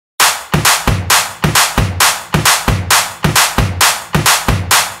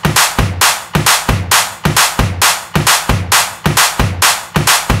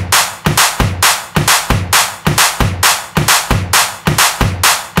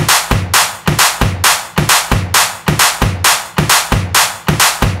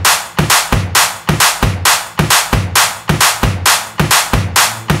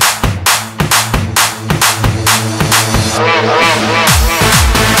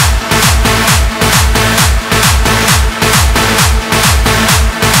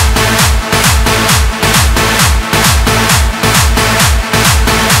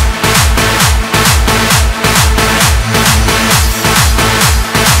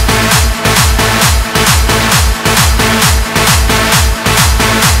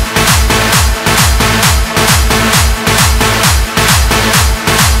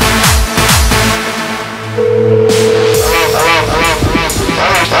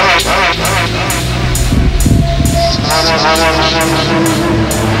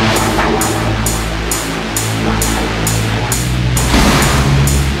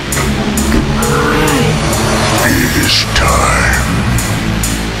It is time.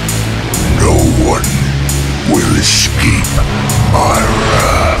 No one will escape my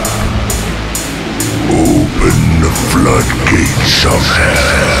wrath. Open the floodgates of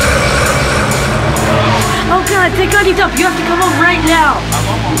hell. Oh god, take on yourself. You have to come home right now. I'm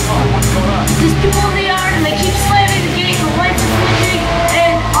almost home. What's going on? There's people in the yard and they keep slamming the gate and the lights are flickering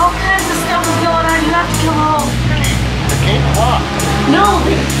and all kinds of stuff is going on. You have to come home. The gate locked. No,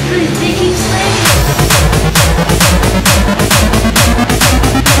 they keep slamming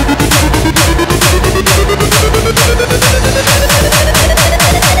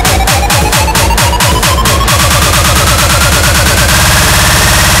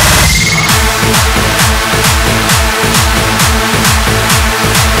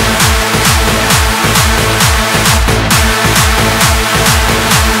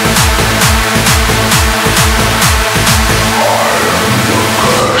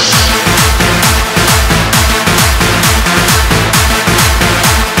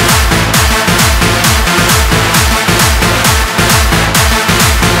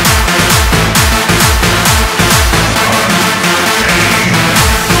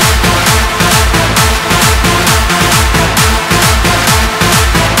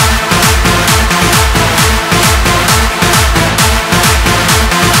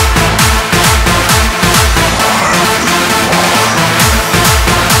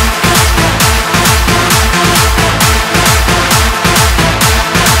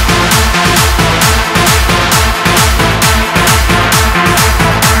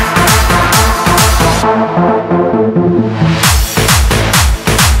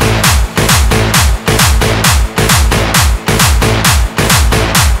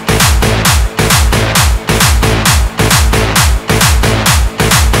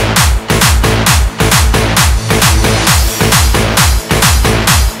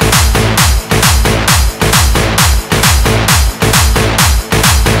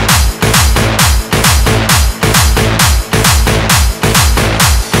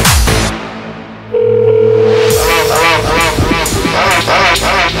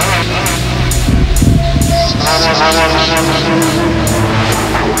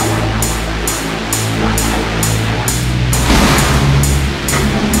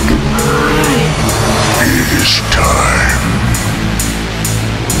It is time.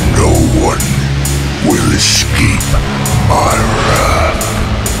 No one will escape my wrath.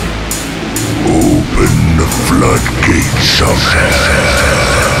 Open the floodgates of hell.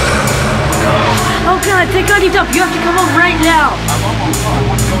 Oh god, take on yourself. You have to come home right now. I'm almost home.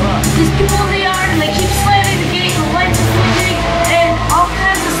 What's going on? There's people in the yard and they keep